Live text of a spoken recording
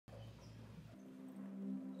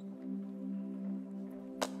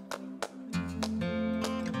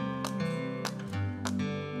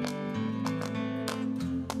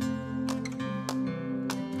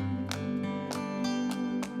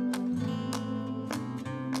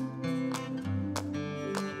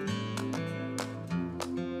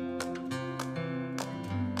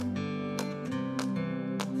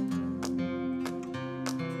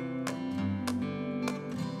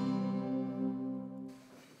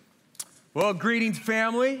Well, greetings,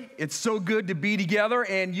 family. It's so good to be together,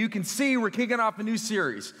 and you can see we're kicking off a new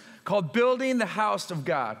series called Building the House of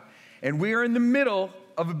God. And we are in the middle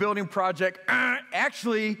of a building project.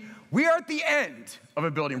 Actually, we are at the end of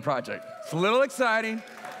a building project. It's a little exciting.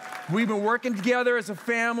 We've been working together as a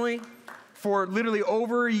family for literally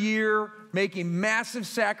over a year, making massive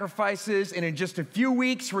sacrifices, and in just a few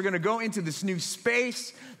weeks, we're gonna go into this new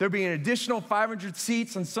space. There'll be an additional 500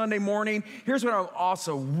 seats on Sunday morning. Here's what I'm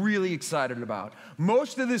also really excited about.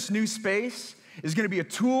 Most of this new space is gonna be a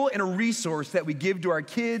tool and a resource that we give to our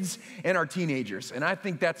kids and our teenagers, and I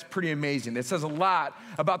think that's pretty amazing. It says a lot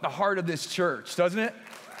about the heart of this church, doesn't it?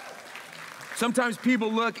 Sometimes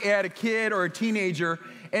people look at a kid or a teenager,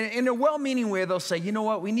 and in a well-meaning way, they'll say, you know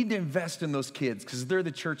what, we need to invest in those kids because they're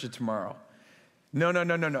the church of tomorrow. No.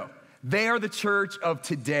 They are the church of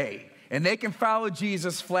today, and they can follow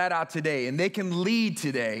Jesus flat out today, and they can lead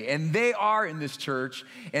today, and they are in this church,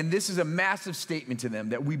 and this is a massive statement to them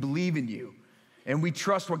that we believe in you, and we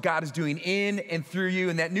trust what God is doing in and through you,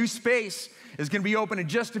 and that new space is gonna be open in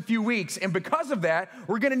just a few weeks, and because of that,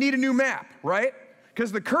 we're gonna need a new map, right?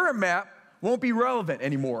 Because the current map won't be relevant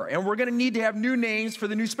anymore. And we're gonna need to have new names for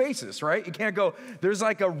the new spaces, right? You can't go, there's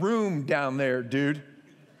like a room down there, dude.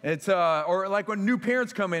 It's, or like when new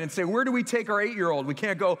parents come in and say, where do we take our 8-year-old? We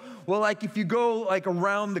can't go, well, like if you go like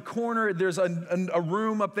around the corner, there's a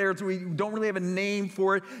room up there, so we don't really have a name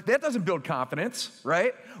for it. That doesn't build confidence,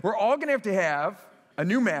 right? We're all gonna have a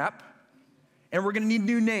new map, and we're gonna need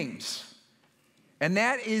new names. And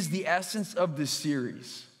that is the essence of this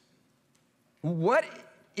series. What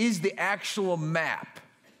is the actual map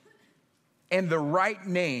and the right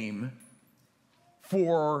name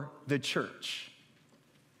for the church?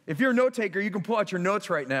 If you're a note taker, you can pull out your notes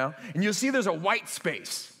right now, and you'll see there's a white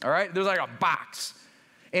space, all right? There's like a box.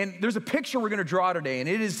 And there's a picture we're gonna draw today, and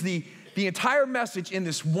it is the entire message in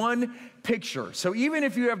this one picture. So even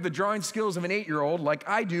if you have the drawing skills of an 8-year-old, like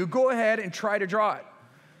I do, go ahead and try to draw it.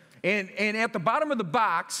 And at the bottom of the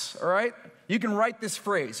box, all right, you can write this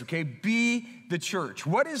phrase, okay? Be the church.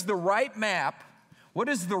 What is the right map? What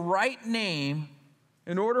is the right name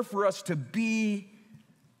in order for us to be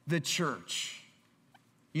the church?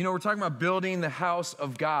 You know, we're talking about building the house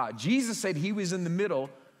of God. Jesus said he was in the middle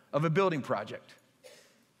of a building project.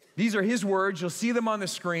 These are his words. You'll see them on the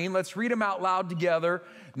screen. Let's read them out loud together,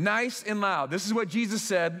 nice and loud. This is what Jesus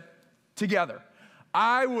said together.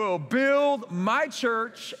 I will build my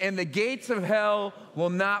church, and the gates of hell will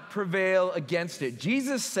not prevail against it.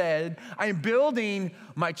 Jesus said, I am building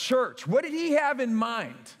my church. What did he have in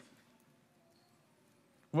mind?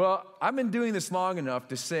 Well, I've been doing this long enough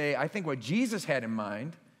to say I think what Jesus had in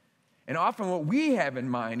mind, and often what we have in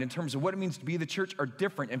mind in terms of what it means to be the church, are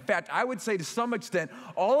different. In fact, I would say to some extent,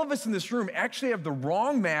 all of us in this room actually have the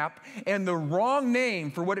wrong map and the wrong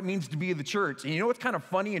name for what it means to be the church. And you know what's kind of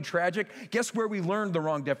funny and tragic? Guess where we learned the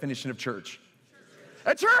wrong definition of church?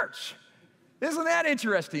 A church. Isn't that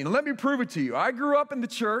interesting? Let me prove it to you. I grew up in the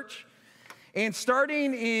church, and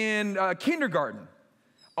starting in kindergarten,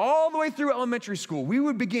 all the way through elementary school, we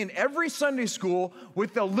would begin every Sunday school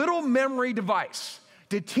with a little memory device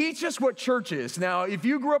to teach us what church is. Now, if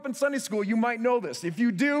you grew up in Sunday school, you might know this. If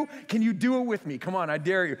you do, can you do it with me? Come on, I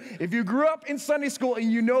dare you. If you grew up in Sunday school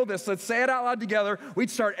and you know this, let's say it out loud together. We'd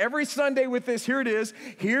start every Sunday with this. Here it is.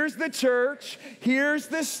 Here's the church. Here's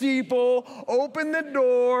the steeple. Open the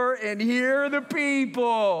door and hear the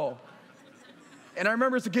people. And I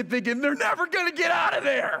remember as a kid thinking, they're never gonna get out of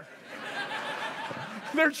there.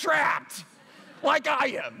 They're trapped, like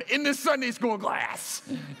I am, in this Sunday school class.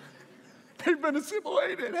 They've been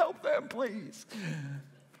assimilated. Help them, please.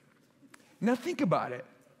 Now think about it.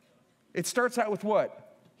 It starts out with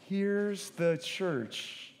what? Here's the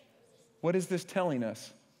church. What is this telling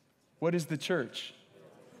us? What is the church?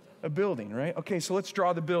 A building, right? Okay, so let's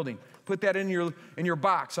draw the building. Put that in your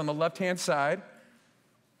box on the left-hand side.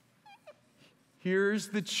 Here's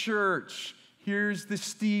the church. Here's the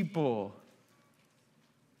steeple.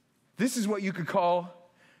 This is what you could call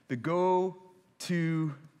the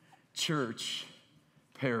go-to church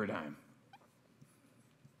paradigm.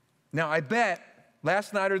 Now, I bet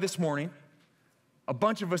last night or this morning, a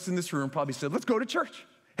bunch of us in this room probably said, let's go to church.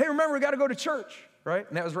 Hey, remember, we got to go to church, right?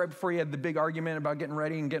 And that was right before you had the big argument about getting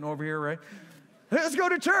ready and getting over here, right? Let's go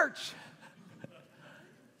to church.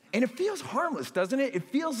 And it feels harmless, doesn't it? It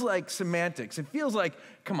feels like semantics. It feels like,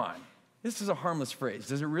 come on, this is a harmless phrase.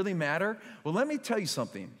 Does it really matter? Well, let me tell you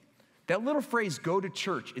something. That little phrase, go to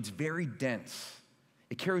church, it's very dense.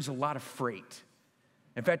 It carries a lot of freight.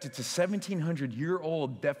 In fact, it's a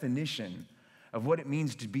 1,700-year-old definition of what it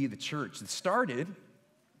means to be the church. It started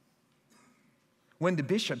when the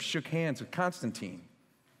bishops shook hands with Constantine.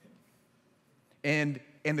 and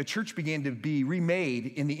the church began to be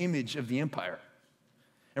remade in the image of the empire.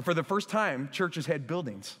 And for the first time, churches had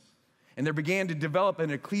buildings. And there began to develop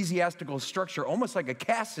an ecclesiastical structure, almost like a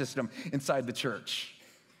caste system inside the church.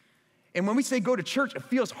 And when we say go to church, it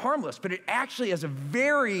feels harmless, but it actually has a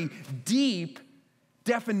very deep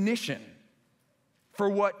definition for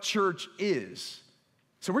what church is.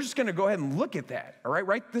 So we're just going to go ahead and look at that, all right?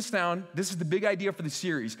 Write this down. This is the big idea for the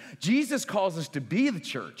series. Jesus calls us to be the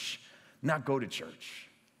church, not go to church.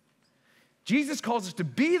 Jesus calls us to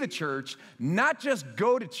be the church, not just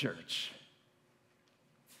go to church.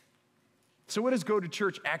 So what does go to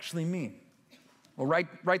church actually mean? Well,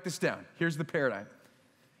 write this down. Here's the paradigm.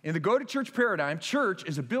 In the go to church paradigm, church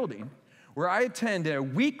is a building where I attend a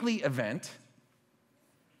weekly event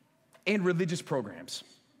and religious programs.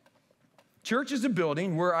 Church is a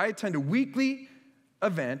building where I attend a weekly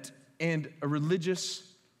event and a religious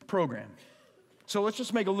program. So let's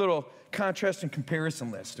just make a little contrast and comparison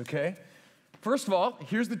list, okay? First of all,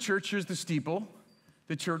 here's the church, here's the steeple.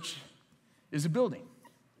 The church is a building.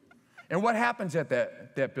 And what happens at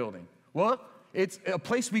that building? Well, it's a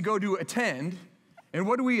place we go to attend. And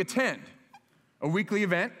what do we attend? A weekly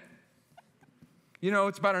event. You know,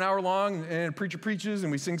 it's about an hour long, and a preacher preaches,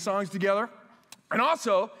 and we sing songs together. And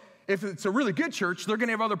also, if it's a really good church, they're going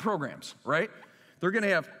to have other programs, right? They're going to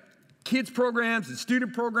have kids programs and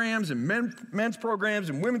student programs and men's programs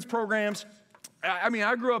and women's programs. I mean,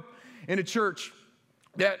 I grew up in a church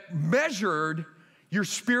that measured your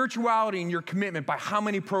spirituality and your commitment by how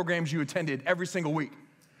many programs you attended every single week.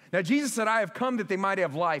 Now, Jesus said, I have come that they might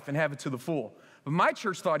have life and have it to the full. But my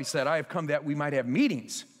church thought he said, I have come that we might have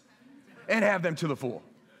meetings and have them to the full.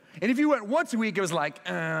 And if you went once a week, it was like,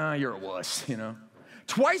 you're a wuss, you know.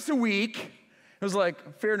 Twice a week, it was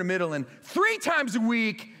like fair in the middle. And 3 times a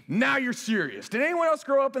week, now you're serious. Did anyone else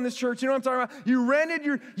grow up in this church? You know what I'm talking about?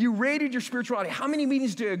 You rated your spirituality. How many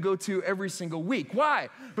meetings do you go to every single week? Why?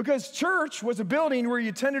 Because church was a building where you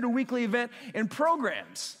attended a weekly event and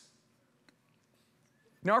programs.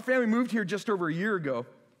 Now, our family moved here just over a year ago.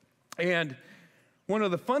 And one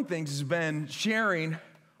of the fun things has been sharing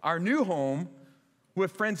our new home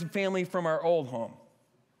with friends and family from our old home.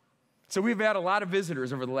 So we've had a lot of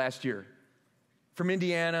visitors over the last year from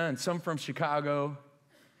Indiana and some from Chicago.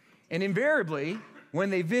 And invariably, when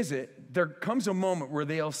they visit, there comes a moment where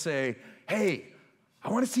they'll say, hey,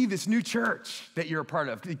 I want to see this new church that you're a part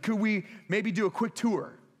of. Could we maybe do a quick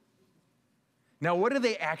tour? Now, what are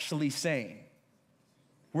they actually saying?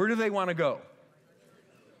 Where do they want to go?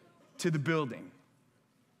 To the building.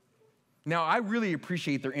 Now, I really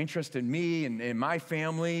appreciate their interest in me and my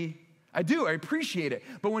family. I do, I appreciate it.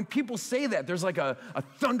 But when people say that, there's like a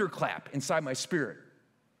thunderclap inside my spirit.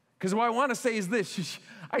 Because what I want to say is this,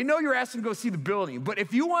 I know you're asking to go see the building, but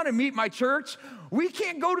if you want to meet my church, we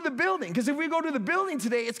can't go to the building. Because if we go to the building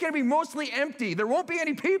today, it's going to be mostly empty. There won't be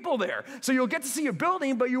any people there. So you'll get to see a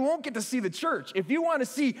building, but you won't get to see the church. If you want to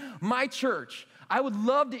see my church, I would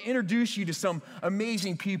love to introduce you to some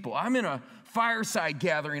amazing people. I'm in a fireside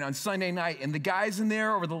gathering on Sunday night, and the guys in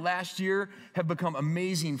there over the last year have become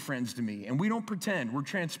amazing friends to me. And we don't pretend. We're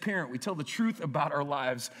transparent. We tell the truth about our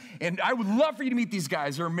lives. And I would love for you to meet these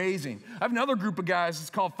guys. They're amazing. I have another group of guys. It's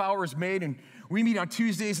called Flowers Made, and we meet on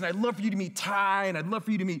Tuesdays, and I'd love for you to meet Ty, and I'd love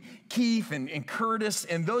for you to meet Keith and Curtis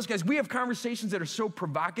and those guys. We have conversations that are so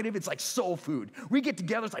provocative. It's like soul food. We get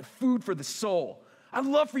together. It's like food for the soul. I'd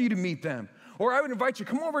love for you to meet them. Or I would invite you,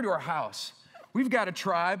 come over to our house. We've got a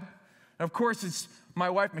tribe. Of course, it's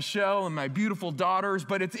my wife, Michelle, and my beautiful daughters,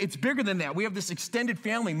 but it's bigger than that. We have this extended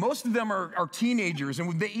family. Most of them are teenagers,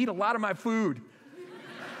 and they eat a lot of my food.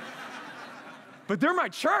 But they're my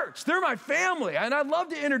church. They're my family, and I'd love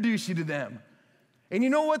to introduce you to them. And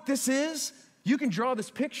you know what this is? You can draw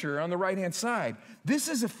this picture on the right-hand side. This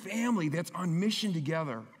is a family that's on mission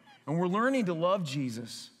together, and we're learning to love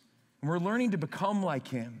Jesus, and we're learning to become like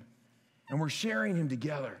him, and we're sharing him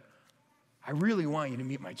together. I really want you to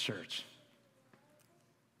meet my church.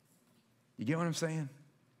 You get what I'm saying?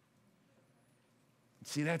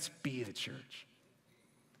 See, that's be the church.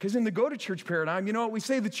 Because in the go-to-church paradigm, you know what? We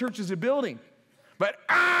say the church is a building. But,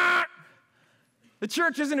 the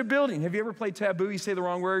church isn't a building. Have you ever played Taboo? You say the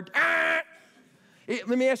wrong word. Let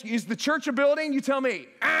me ask you, is the church a building? You tell me.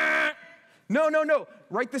 No.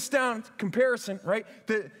 Write this down, comparison, right?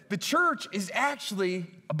 The church is actually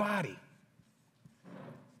a body.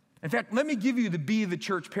 In fact, let me give you the be the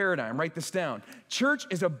church paradigm. Write this down. Church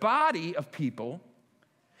is a body of people,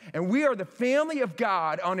 and we are the family of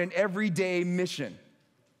God on an everyday mission.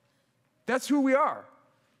 That's who we are.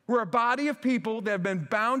 We're a body of people that have been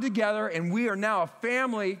bound together, and we are now a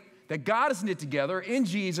family that God has knit together in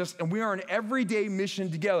Jesus, and we are on everyday mission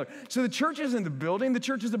together. So the church isn't the building, the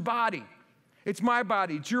church is a body. It's my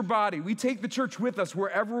body, it's your body. We take the church with us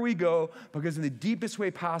wherever we go because in the deepest way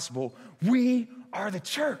possible, we are the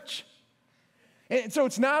church. And so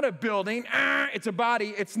it's not a building, it's a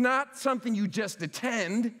body. It's not something you just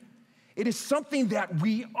attend. It is something that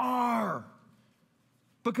we are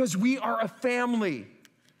because we are a family.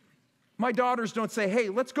 My daughters don't say, hey,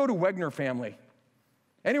 let's go to Wegner family.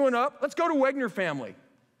 Anyone up? Let's go to Wegner family.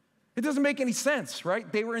 It doesn't make any sense, right?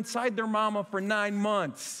 They were inside their mama for 9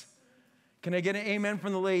 months. Can I get an amen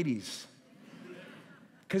from the ladies?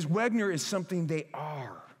 Because Wegner is something they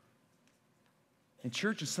are. And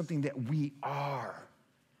church is something that we are.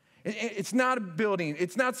 It's not a building.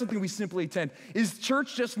 It's not something we simply attend. Is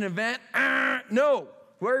church just an event? No.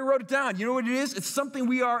 We already wrote it down. You know what it is? It's something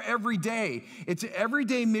we are every day. It's an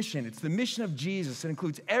everyday mission. It's the mission of Jesus. It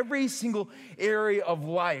includes every single area of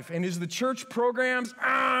life. And is the church programs?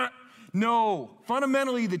 No.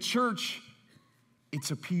 Fundamentally, the church,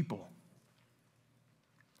 it's a people.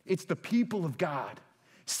 It's the people of God,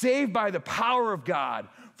 saved by the power of God,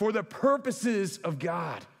 for the purposes of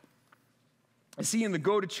God. I see in the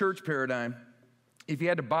go-to-church paradigm, if you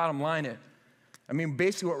had to bottom line it, I mean,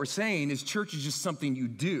 basically what we're saying is church is just something you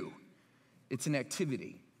do. It's an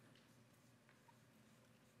activity.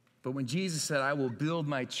 But when Jesus said, I will build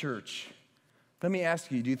my church, let me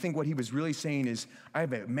ask you, do you think what he was really saying is, I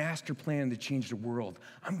have a master plan to change the world.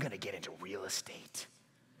 I'm going to get into real estate.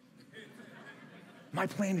 My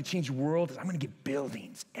plan to change the world is I'm going to get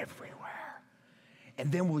buildings everywhere.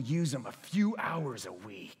 And then we'll use them a few hours a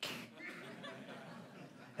week.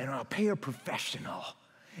 And I'll pay a professional.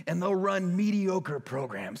 And they'll run mediocre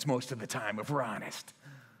programs most of the time, if we're honest.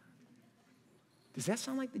 Does that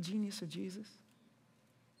sound like the genius of Jesus?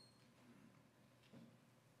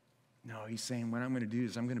 No, he's saying what I'm going to do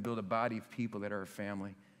is I'm going to build a body of people that are a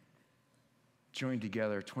family, joined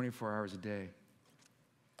together 24 hours a day,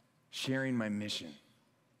 sharing my mission.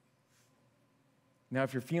 Now,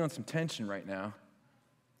 if you're feeling some tension right now,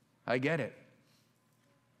 I get it.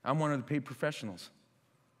 I'm one of the paid professionals.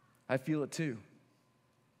 I feel it too.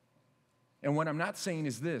 And what I'm not saying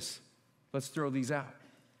is this. Let's throw these out.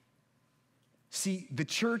 See, the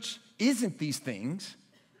church isn't these things,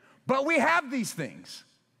 but we have these things.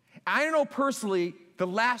 I know personally, the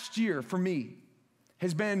last year for me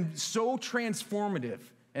has been so transformative.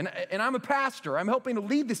 And I'm a pastor. I'm helping to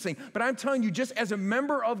lead this thing. But I'm telling you, just as a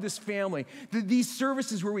member of this family, these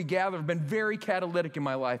services where we gather have been very catalytic in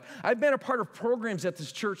my life. I've been a part of programs at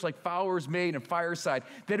this church like Followers Made and Fireside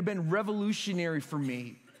that have been revolutionary for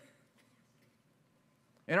me.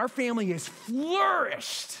 And our family has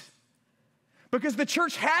flourished because the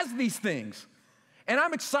church has these things. And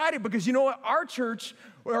I'm excited because you know what? Our church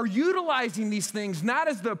are utilizing these things not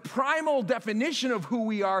as the primal definition of who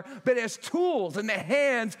we are, but as tools in the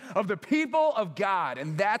hands of the people of God.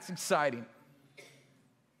 And that's exciting.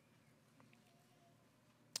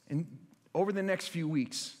 And over the next few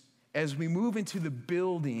weeks, as we move into the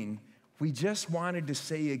building, we just wanted to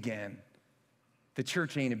say again, the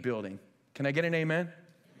church ain't a building. Can I get an amen?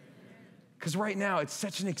 Because right now, it's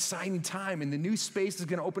such an exciting time, and the new space is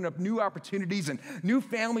going to open up new opportunities, and new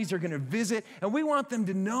families are going to visit, and we want them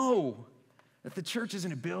to know that the church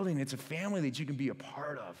isn't a building, it's a family that you can be a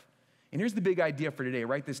part of. And here's the big idea for today.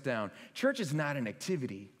 Write this down. Church is not an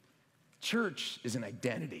activity. Church is an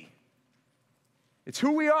identity. It's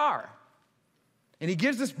who we are. And he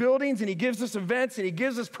gives us buildings, and he gives us events, and he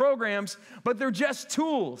gives us programs, but they're just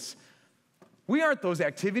tools. We aren't those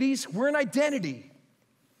activities. We're an identity.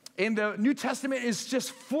 And the New Testament is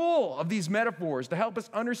just full of these metaphors to help us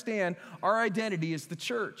understand our identity as the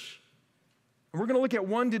church. And we're going to look at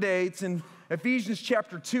one today. It's in Ephesians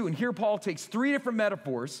chapter 2. And here Paul takes 3 different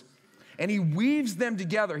metaphors and he weaves them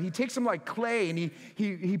together. He takes them like clay and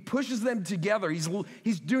he pushes them together.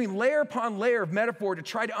 He's doing layer upon layer of metaphor to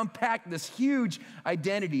try to unpack this huge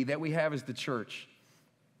identity that we have as the church.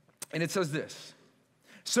 And it says this: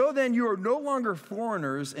 so then you are no longer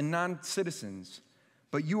foreigners and non-citizens,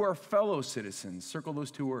 but you are fellow citizens. Circle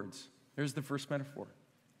those 2 words. There's the first metaphor.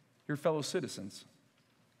 You're fellow citizens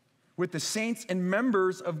with the saints and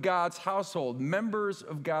members of God's household. Members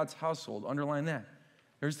of God's household. Underline that.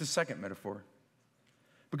 There's the second metaphor.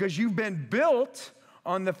 Because you've been built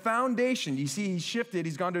on the foundation. You see, he shifted.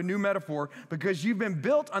 He's gone to a new metaphor. Because you've been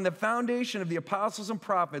built on the foundation of the apostles and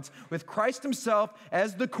prophets with Christ himself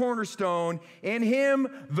as the cornerstone. In him,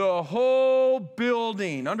 the whole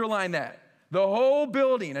building. Underline that. The whole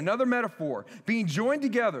building, another metaphor, being joined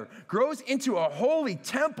together, grows into a holy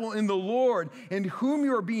temple in the Lord, in whom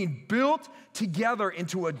you are being built together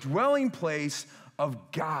into a dwelling place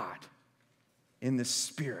of God in the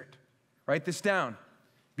Spirit. Write this down.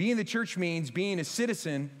 Being the church means being a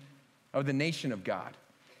citizen of the nation of God.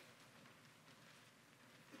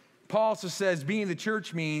 Paul also says being the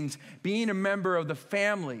church means being a member of the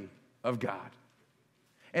family of God.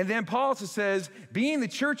 And then Paul also says being the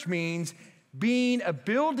church means being a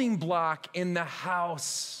building block in the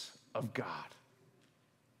house of God.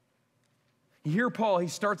 You hear Paul, he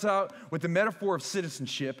starts out with the metaphor of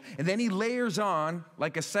citizenship, and then he layers on,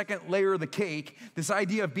 like a second layer of the cake, this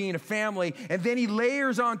idea of being a family, and then he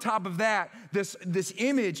layers on top of that this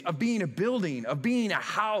image of being a building, of being a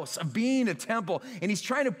house, of being a temple, and he's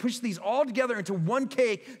trying to push these all together into one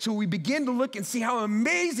cake so we begin to look and see how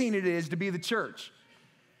amazing it is to be the church.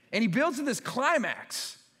 And he builds to this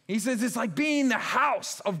climax. He says it's like being the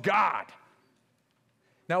house of God.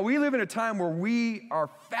 Now, we live in a time where we are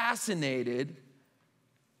fascinated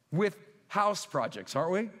with house projects,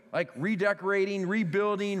 aren't we? Like redecorating,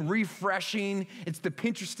 rebuilding, refreshing. It's the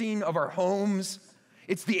Pinteresting of our homes.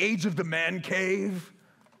 It's the age of the man cave.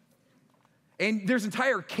 And there's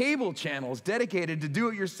entire cable channels dedicated to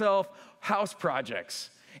do-it-yourself house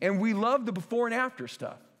projects. And we love the before and after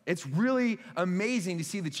stuff. It's really amazing to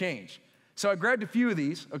see the change. So I grabbed a few of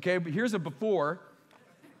these, okay? But here's a before.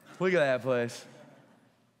 Look at that place.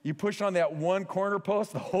 You push on that one corner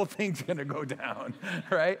post, the whole thing's gonna go down,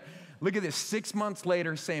 right? Look at this, 6 months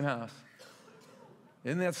later, same house.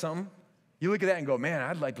 Isn't that something? You look at that and go, man,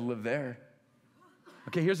 I'd like to live there.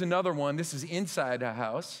 Okay, here's another one. This is inside a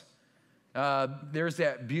house. There's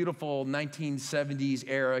that beautiful 1970s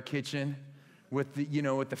era kitchen with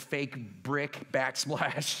the fake brick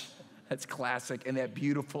backsplash. That's classic, and that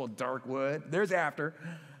beautiful dark wood. There's after.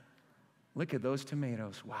 Look at those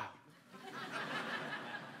tomatoes, wow.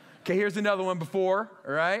 Okay, here's another one before,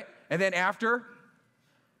 all right? And then after,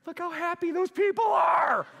 look how happy those people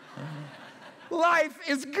are. Life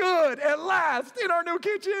is good at last in our new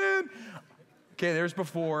kitchen. Okay, there's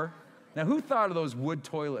before. Now, who thought of those wood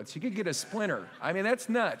toilets? You could get a splinter. I mean, that's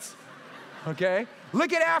nuts, okay?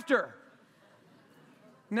 Look at after.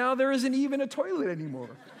 Now there isn't even a toilet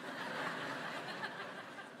anymore.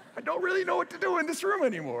 I don't really know what to do in this room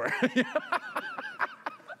anymore.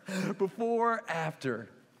 Before, after.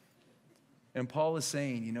 And Paul is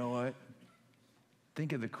saying, you know what?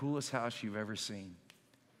 Think of the coolest house you've ever seen.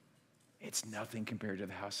 It's nothing compared to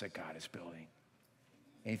the house that God is building.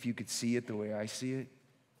 And if you could see it the way I see it,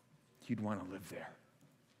 you'd want to live there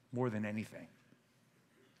more than anything.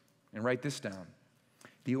 And write this down.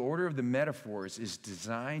 The order of the metaphors is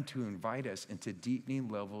designed to invite us into deepening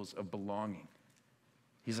levels of belonging.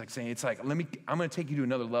 He's like saying, it's like, I'm going to take you to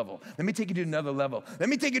another level. Let me take you to another level. Let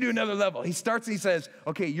me take you to another level. He starts and he says,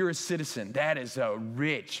 okay, you're a citizen. That is a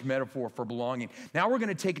rich metaphor for belonging. Now we're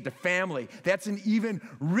going to take it to family. That's an even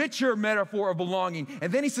richer metaphor of belonging.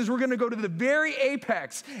 And then he says, we're going to go to the very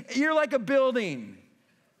apex. You're like a building.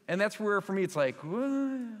 And that's where, for me, it's like,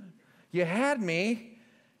 you had me.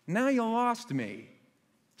 Now you lost me.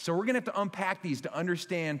 So we're going to have to unpack these to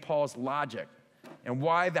understand Paul's logic and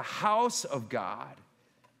why the house of God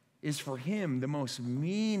is for him the most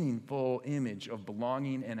meaningful image of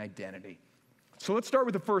belonging and identity. So let's start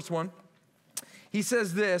with the first one. He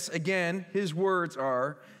says this, again, his words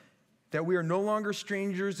are that we are no longer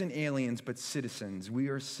strangers and aliens, but citizens. We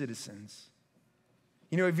are citizens.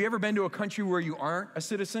 You know, have you ever been to a country where you aren't a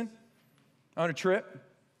citizen on a trip?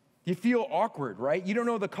 You feel awkward, right? You don't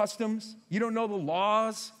know the customs. You don't know the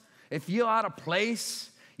laws. You feel out of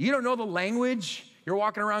place. You don't know the language. You're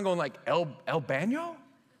walking around going like, El Baño?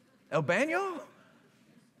 El Baño? All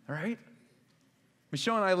right.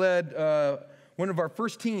 Michelle and I led one of our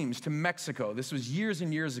first teams to Mexico. This was years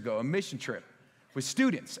and years ago, a mission trip with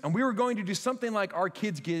students. And we were going to do something like our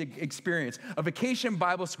kids' gig experience, a vacation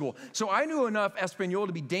Bible school. So I knew enough Espanol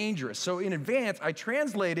to be dangerous. So in advance, I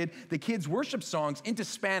translated the kids' worship songs into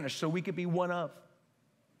Spanish so we could be one of.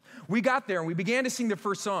 We got there and we began to sing the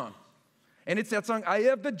first song. And it's that song, I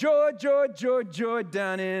have the joy, joy, joy, joy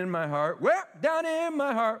down in my heart. Where? Down in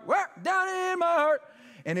my heart. Where? Down in my heart.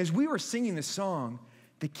 And as we were singing the song,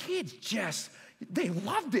 the kids they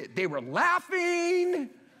loved it. They were laughing.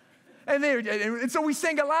 And so we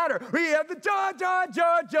sang it louder. We have the joy, joy,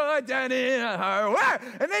 joy, joy down in our heart. Where?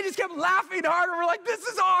 And they just kept laughing harder. We're like, this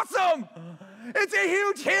is awesome. It's a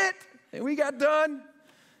huge hit. And we got done.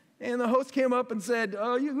 And the host came up and said,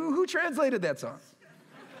 who translated that song?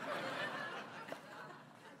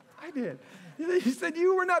 I did. He said,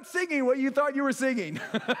 you were not singing what you thought you were singing.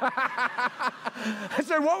 I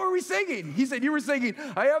said, what were we singing? He said, you were singing,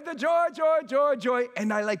 I have the joy, joy, joy, joy,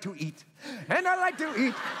 and I like to eat. And I like to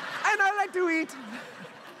eat. And I like to eat.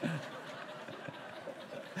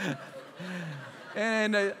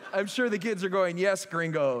 And I'm sure the kids are going, yes,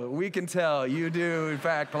 gringo, we can tell you do, in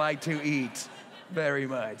fact, like to eat very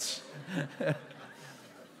much.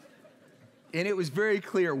 And it was very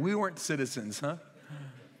clear, we weren't citizens, huh?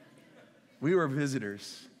 We were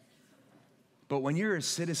visitors. But when you're a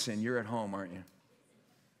citizen, you're at home, aren't you?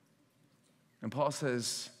 And Paul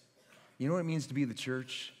says, you know what it means to be the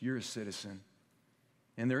church? You're a citizen.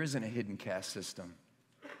 And there isn't a hidden caste system.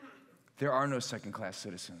 There are no second-class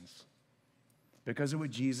citizens. Because of what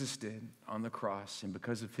Jesus did on the cross and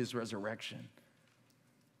because of his resurrection,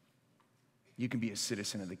 you can be a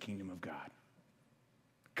citizen of the kingdom of God.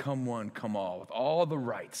 Come one, come all, with all the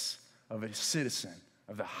rights of a citizen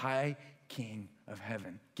of the high King of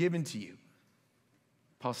heaven given to you.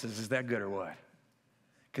 Paul says, is that good or what?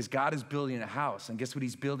 Because God is building a house, and guess what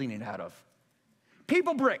he's building it out of?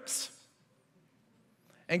 People bricks.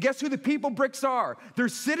 And guess who the people bricks are? They're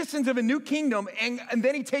citizens of a new kingdom, and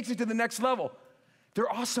then he takes it to the next level. They're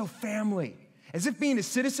also family. As if being a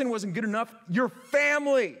citizen wasn't good enough, you're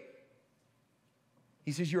family.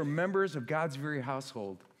 He says you're members of God's very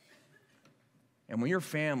household. And when you're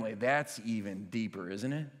family, that's even deeper,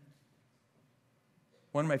 isn't it?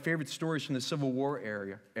 One of my favorite stories from the Civil War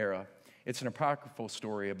era, it's an apocryphal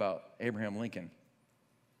story about Abraham Lincoln.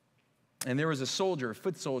 And there was a soldier, a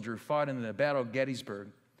foot soldier, who fought in the Battle of Gettysburg.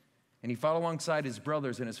 And he fought alongside his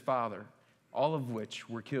brothers and his father, all of which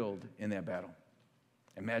were killed in that battle.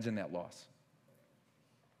 Imagine that loss.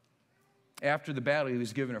 After the battle, he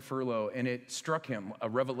was given a furlough, and it struck him, a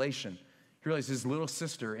revelation. He realized his little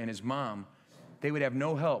sister and his mom, they would have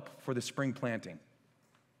no help for the spring planting.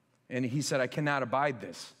 And he said, I cannot abide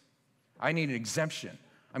this. I need an exemption.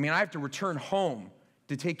 I mean, I have to return home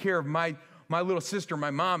to take care of my little sister, my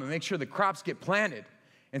mom, and make sure the crops get planted.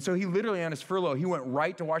 And so he literally, on his furlough, he went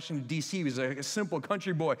right to Washington, D.C. He was a simple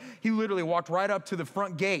country boy. He literally walked right up to the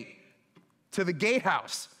front gate, to the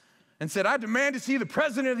gatehouse, and said, I demand to see the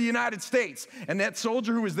President of the United States. And that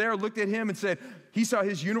soldier who was there looked at him and said, he saw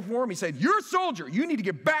his uniform. He said, you're a soldier. You need to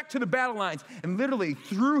get back to the battle lines. And literally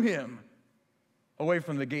threw him away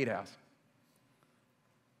from the gatehouse.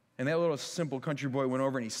 And that little simple country boy went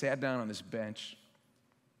over and he sat down on this bench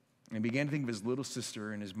and began to think of his little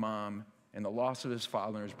sister and his mom and the loss of his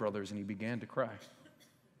father and his brothers, and he began to cry.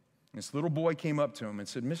 And this little boy came up to him and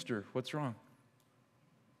said, Mister, what's wrong?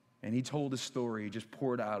 And he told his story. He just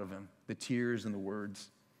poured out of him the tears and the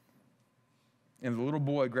words. And the little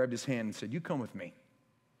boy grabbed his hand and said, you come with me.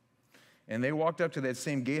 And they walked up to that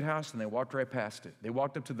same gatehouse, and they walked right past it. They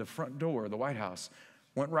walked up to the front door of the White House,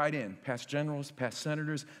 went right in, past generals, past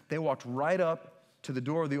senators. They walked right up to the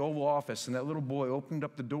door of the Oval Office, and that little boy opened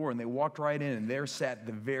up the door, and they walked right in, and there sat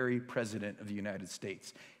the very President of the United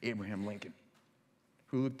States, Abraham Lincoln,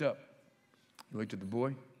 who looked up. He looked at the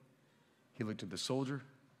boy. He looked at the soldier.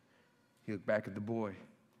 He looked back at the boy, and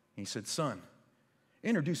he said, son,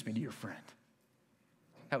 introduce me to your friend.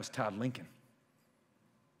 That was Todd Lincoln.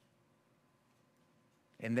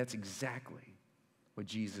 And that's exactly what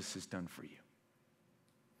Jesus has done for you.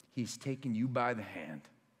 He's taken you by the hand,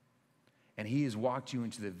 and he has walked you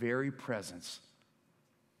into the very presence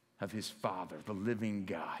of his Father, the living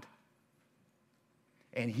God.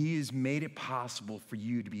 And he has made it possible for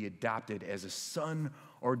you to be adopted as a son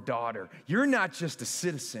or daughter. You're not just a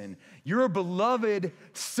citizen. You're a beloved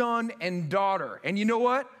son and daughter. And you know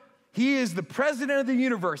what? He is the president of the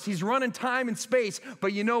universe. He's running time and space.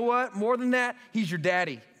 But you know what? More than that, he's your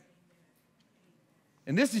daddy.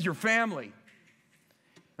 And this is your family.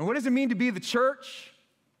 And what does it mean to be the church?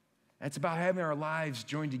 It's about having our lives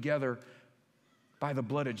joined together by the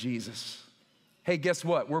blood of Jesus. Hey, guess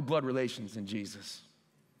what? We're blood relations in Jesus.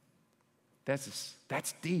 That's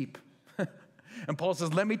deep. And Paul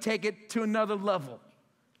says, let me take it to another level.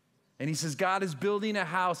 And he says, God is building a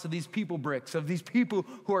house of these people bricks, of these people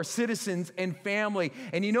who are citizens and family.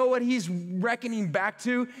 And you know what he's reckoning back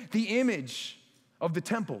to? The image of the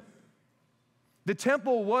temple. The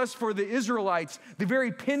temple was for the Israelites the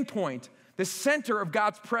very pinpoint, the center of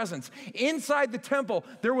God's presence. Inside the temple,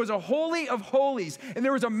 there was a holy of holies, and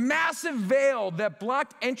there was a massive veil that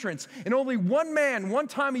blocked entrance. And only one man, one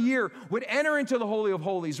time a year, would enter into the holy of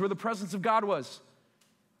holies where the presence of God was.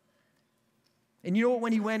 And you know what?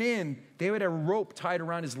 When he went in, they would have a rope tied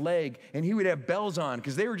around his leg, and he would have bells on,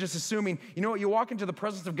 because they were just assuming, you know what, you walk into the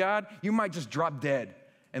presence of God, you might just drop dead,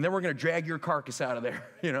 and then we're going to drag your carcass out of there,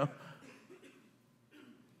 you know.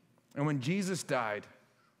 And when Jesus died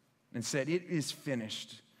and said, it is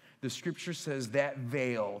finished, the scripture says that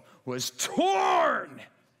veil was torn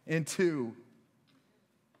in two.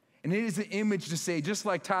 And it is an image to say, just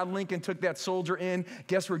like Todd Lincoln took that soldier in,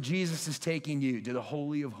 guess where Jesus is taking you? To the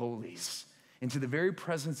Holy of Holies. into the very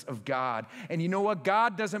presence of God. And you know what?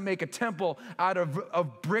 God doesn't make a temple out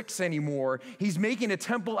of bricks anymore. He's making a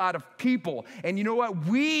temple out of people. And you know what?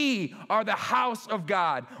 We are the house of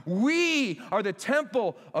God. We are the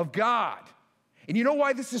temple of God. And you know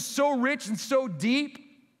why this is so rich and so deep?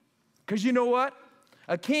 Because you know what?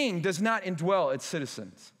 A king does not indwell its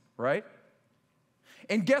citizens, right?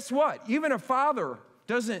 And guess what? Even a father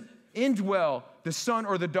doesn't indwell the son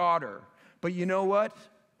or the daughter. But you know what?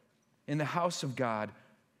 In the house of God,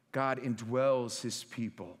 God indwells his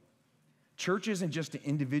people. Church isn't just an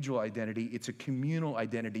individual identity, it's a communal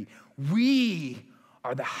identity. We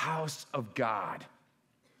are the house of God.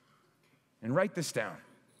 And write this down.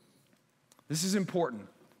 This is important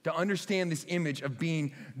to understand this image of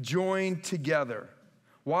being joined together.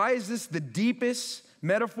 Why is this the deepest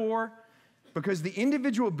metaphor? Because the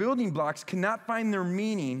individual building blocks cannot find their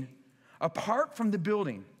meaning apart from the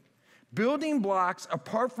building. Building blocks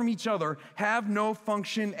apart from each other have no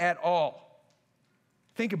function at all.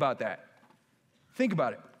 Think about that. Think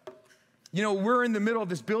about it. You know, we're in the middle of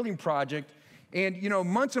this building project, and, you know,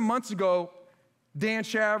 months and months ago, Dan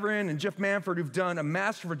Shavrin and Jeff Manford have done a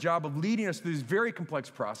masterful job of leading us through this very complex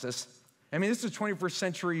process. I mean, this is a 21st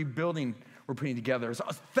century building we're putting together. There's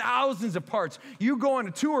thousands of parts. You go on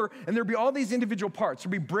a tour, and there'll be all these individual parts.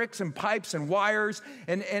 There'll be bricks and pipes and wires,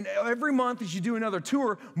 and every month as you do another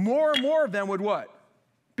tour, more and more of them would what?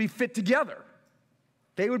 Be fit together.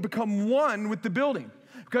 They would become one with the building.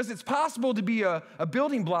 Because it's possible to be a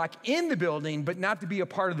building block in the building, but not to be a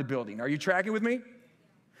part of the building. Are you tracking with me?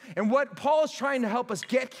 And what Paul is trying to help us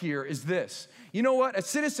get here is this. You know what? A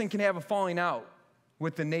citizen can have a falling out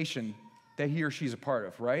with the nation that he or she's a part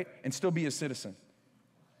of, right? And still be a citizen.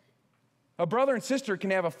 A brother and sister can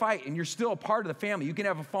have a fight, and you're still a part of the family. You can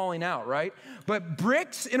have a falling out, right? But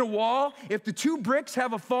bricks in a wall, if the two bricks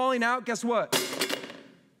have a falling out, guess what?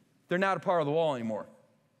 They're not a part of the wall anymore.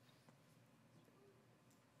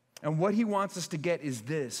 And what he wants us to get is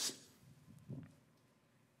this.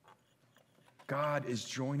 God is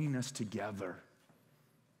joining us together.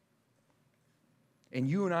 And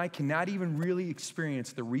you and I cannot even really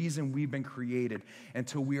experience the reason we've been created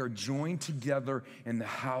until we are joined together in the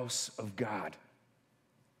house of God.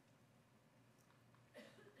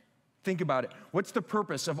 Think about it. What's the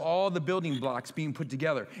purpose of all the building blocks being put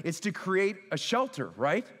together? It's to create a shelter,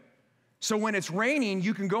 right? So when it's raining,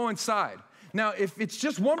 you can go inside. Now, if it's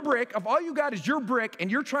just one brick, if all you got is your brick and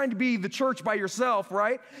you're trying to be the church by yourself,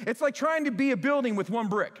 right? It's like trying to be a building with one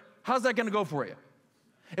brick. How's that going to go for you?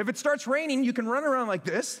 If it starts raining, you can run around like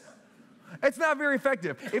this. It's not very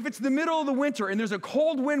effective. If it's the middle of the winter and there's a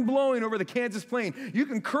cold wind blowing over the Kansas plain, you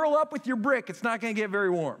can curl up with your brick. It's not going to get very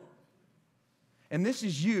warm. And this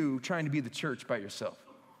is you trying to be the church by yourself.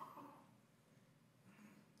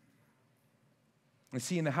 And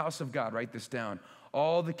see, in the house of God, write this down.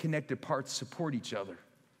 All the connected parts support each other.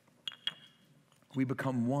 We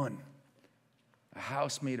become one. A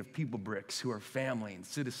house made of people bricks who are family and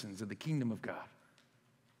citizens of the kingdom of God.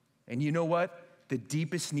 And you know what the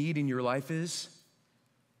deepest need in your life is?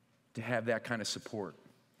 To have that kind of support.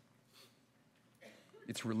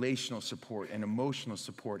 It's relational support and emotional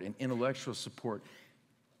support and intellectual support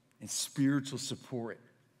and spiritual support.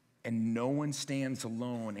 And no one stands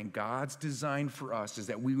alone. And God's design for us is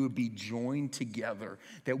that we would be joined together,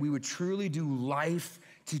 that we would truly do life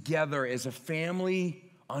together as a family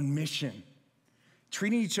on mission,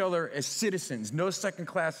 treating each other as citizens, no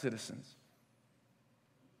second-class citizens.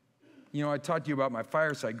 You know, I talked to you about my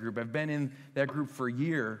Fireside group. I've been in that group for a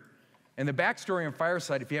year. And the backstory on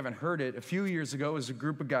Fireside, if you haven't heard it, a few years ago was a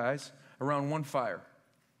group of guys around one fire.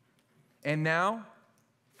 And now,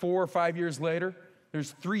 4 or 5 years later,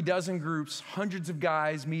 there's 36 groups, hundreds of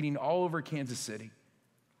guys meeting all over Kansas City.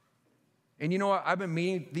 And you know what? I've been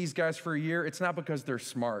meeting these guys for a year. It's not because they're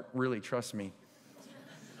smart, really, trust me.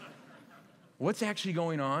 What's actually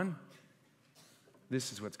going on?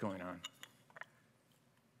 This is what's going on.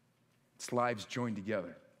 It's lives joined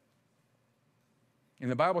together. And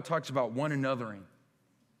the Bible talks about one anothering,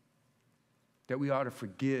 that we ought to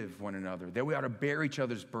forgive one another, that we ought to bear each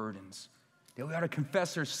other's burdens, that we ought to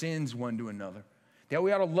confess our sins one to another, that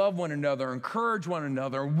we ought to love one another, encourage one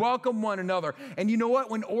another, welcome one another. And you know what?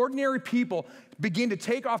 When ordinary people begin to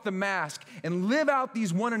take off the mask and live out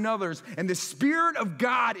these one another's, and the Spirit of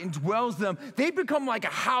God indwells them, they become like a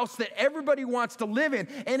house that everybody wants to live in.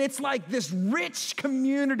 And it's like this rich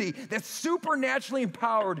community that's supernaturally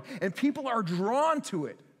empowered, and people are drawn to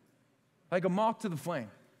it like a moth to the flame.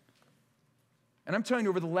 And I'm telling you,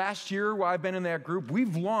 over the last year while I've been in that group,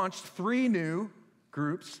 we've launched 3 new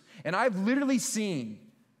groups, and I've literally seen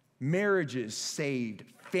marriages saved,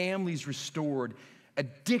 families restored,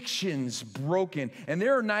 addictions broken. And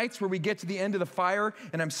there are nights where we get to the end of the fire,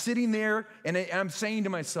 and I'm sitting there, and I'm saying to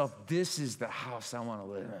myself, this is the house I want to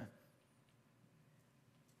live in.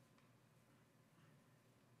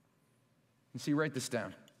 You see, write this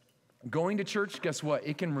down. Going to church, guess what?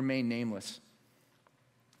 It can remain nameless.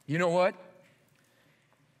 You know what?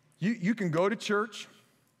 You can go to church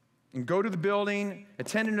and go to the building,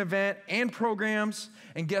 attend an event and programs,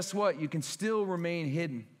 and guess what? You can still remain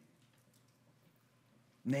hidden,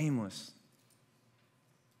 nameless.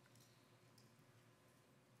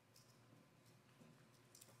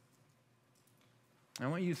 I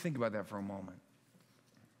want you to think about that for a moment.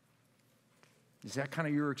 Is that kind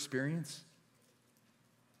of your experience?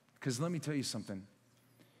 Because let me tell you something.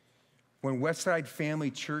 When Westside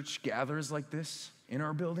Family Church gathers like this in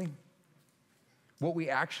our building, what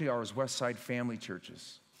we actually are is Westside Family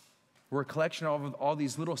Churches. We're a collection of all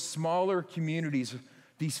these little smaller communities,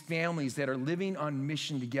 these families that are living on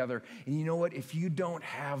mission together. And you know what? If you don't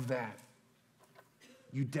have that,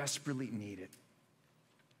 you desperately need it.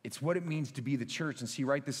 It's what it means to be the church. And see,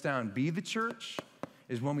 write this down. Be the church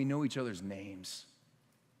is when we know each other's names.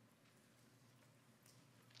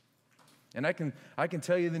 And I can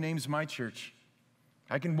tell you the names of my church.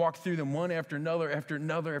 I can walk through them one after another, after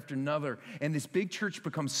another, after another. And this big church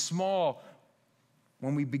becomes small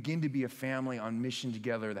when we begin to be a family on mission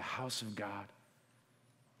together, the house of God.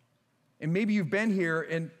 And maybe you've been here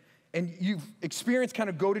and you've experienced kind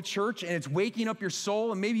of go to church and it's waking up your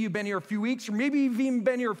soul. And maybe you've been here a few weeks, or maybe you've even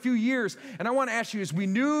been here a few years. And I want to ask you, as we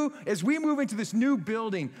move into this new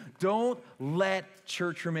building, don't let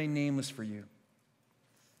church remain nameless for you.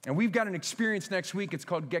 And we've got an experience next week. It's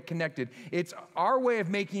called Get Connected. It's our way of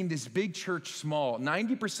making this big church small.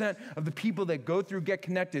 90% of the people that go through Get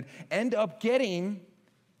Connected end up getting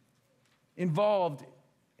involved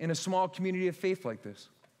in a small community of faith like this.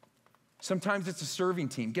 Sometimes it's a serving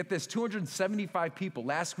team. Get this, 275 people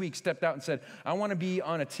last week stepped out and said, I want to be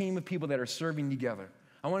on a team of people that are serving together.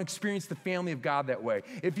 I want to experience the family of God that way.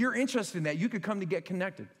 If you're interested in that, you could come to Get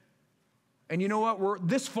Connected. And you know what?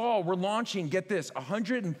 This fall, we're launching, get this,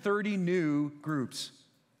 130 new groups.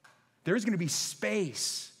 There's going to be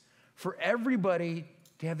space for everybody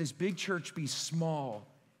to have this big church be small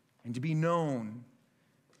and to be known.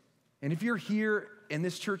 And if you're here and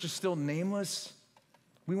this church is still nameless,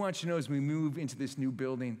 we want you to know as we move into this new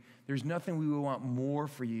building, there's nothing we would want more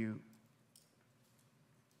for you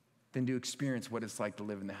than to experience what it's like to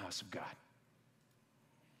live in the house of God.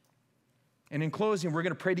 And in closing, we're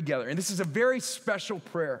going to pray together. And this is a very special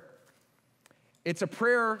prayer. It's a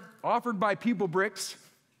prayer offered by People Bricks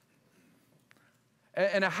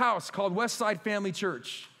and a house called Westside Family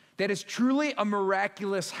Church that is truly a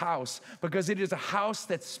miraculous house because it is a house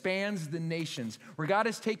that spans the nations, where God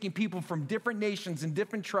is taking people from different nations and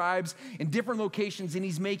different tribes and different locations, and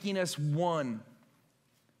he's making us one,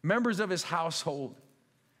 members of his household.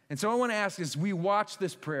 And so I want to ask, as we watch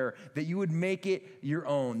this prayer, that you would make it your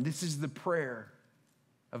own. This is the prayer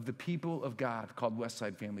of the people of God called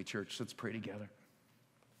Westside Family Church. Let's pray together.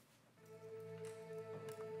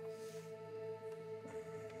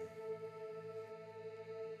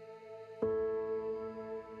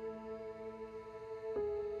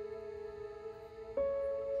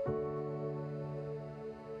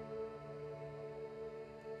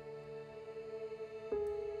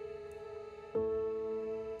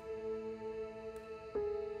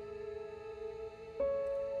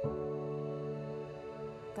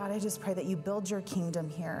 God, I just pray that you build your kingdom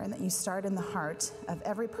here and that you start in the heart of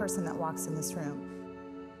every person that walks in this room.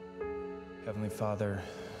 Heavenly Father,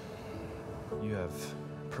 you have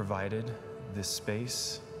provided this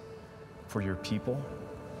space for your people.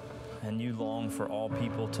 And you long for all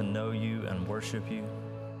people to know you and worship you.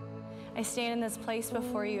 I stand in this place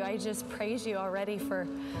before you. I just praise you already for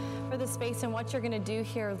the space and what you're going to do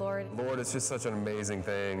here, Lord. Lord, it's just such an amazing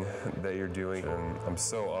thing that you're doing, and I'm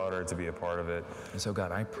so honored to be a part of it. And so,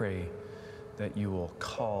 God, I pray that you will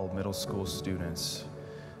call middle school students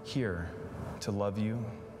here to love you,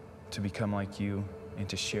 to become like you, and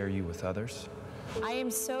to share you with others. I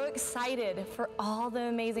am so excited for all the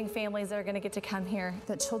amazing families that are going to get to come here.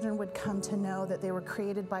 That children would come to know that they were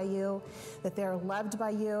created by you, that they're loved by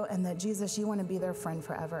you, and that, Jesus, you want to be their friend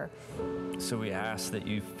forever. So we ask that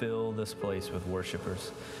you fill this place with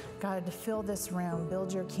worshipers. God, fill this room,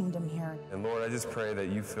 build your kingdom here. And Lord, I just pray that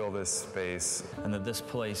you fill this space. And that this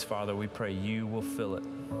place, Father, we pray you will fill it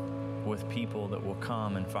with people that will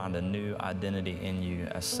come and find a new identity in you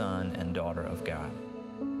as son and daughter of God.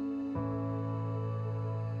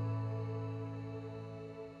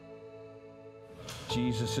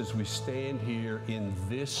 Jesus, as we stand here in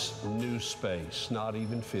this new space, not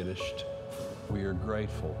even finished, We are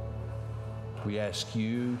grateful. We ask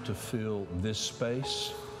you to fill this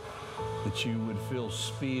space, that you would fill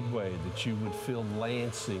Speedway, that you would fill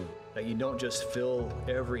Lansing. That you don't just fill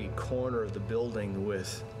every corner of the building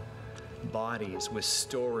with bodies, with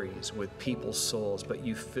stories, with people's souls, but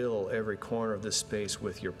you fill every corner of this space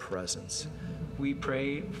with your presence. We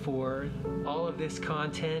pray for all of this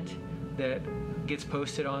content that gets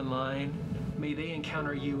posted online. May they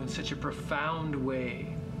encounter you in such a profound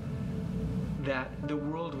way that the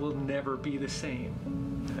world will never be the same.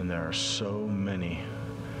 And there are so many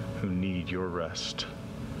who need your rest.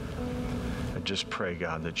 I just pray,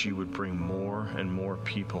 God, that you would bring more and more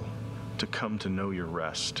people to come to know your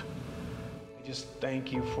rest. I just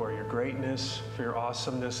thank you for your greatness, for your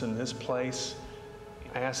awesomeness in this place.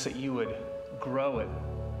 I ask that you would grow it,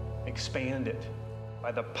 expand it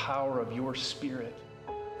by the power of your Spirit.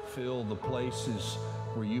 Fill the places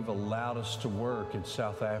where you've allowed us to work in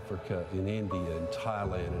South Africa, in India, in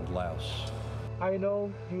Thailand, and Laos. I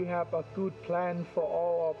know you have a good plan for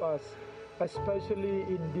all of us, especially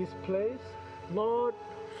in this place. Lord,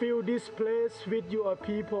 fill this place with your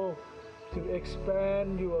people to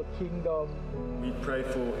expand your kingdom. We pray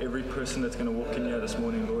for every person that's going to walk in here this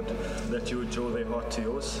morning, Lord, that you would draw their heart to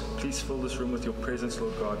yours. Please fill this room with your presence,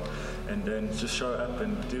 Lord God, and then just show up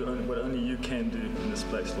and do what only you can do in this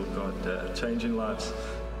place, Lord God, changing lives.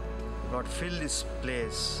 Lord, fill this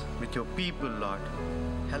place with your people, Lord.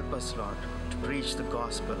 Help us, Lord, to preach the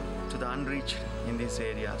gospel to the unreached in these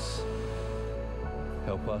areas.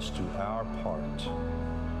 Help us do our part,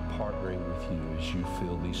 partnering with you as you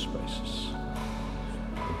fill these spaces.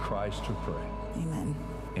 In Christ we pray. Amen.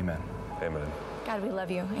 Amen. Amen. God, we love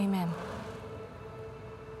you. Amen.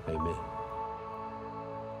 Amen.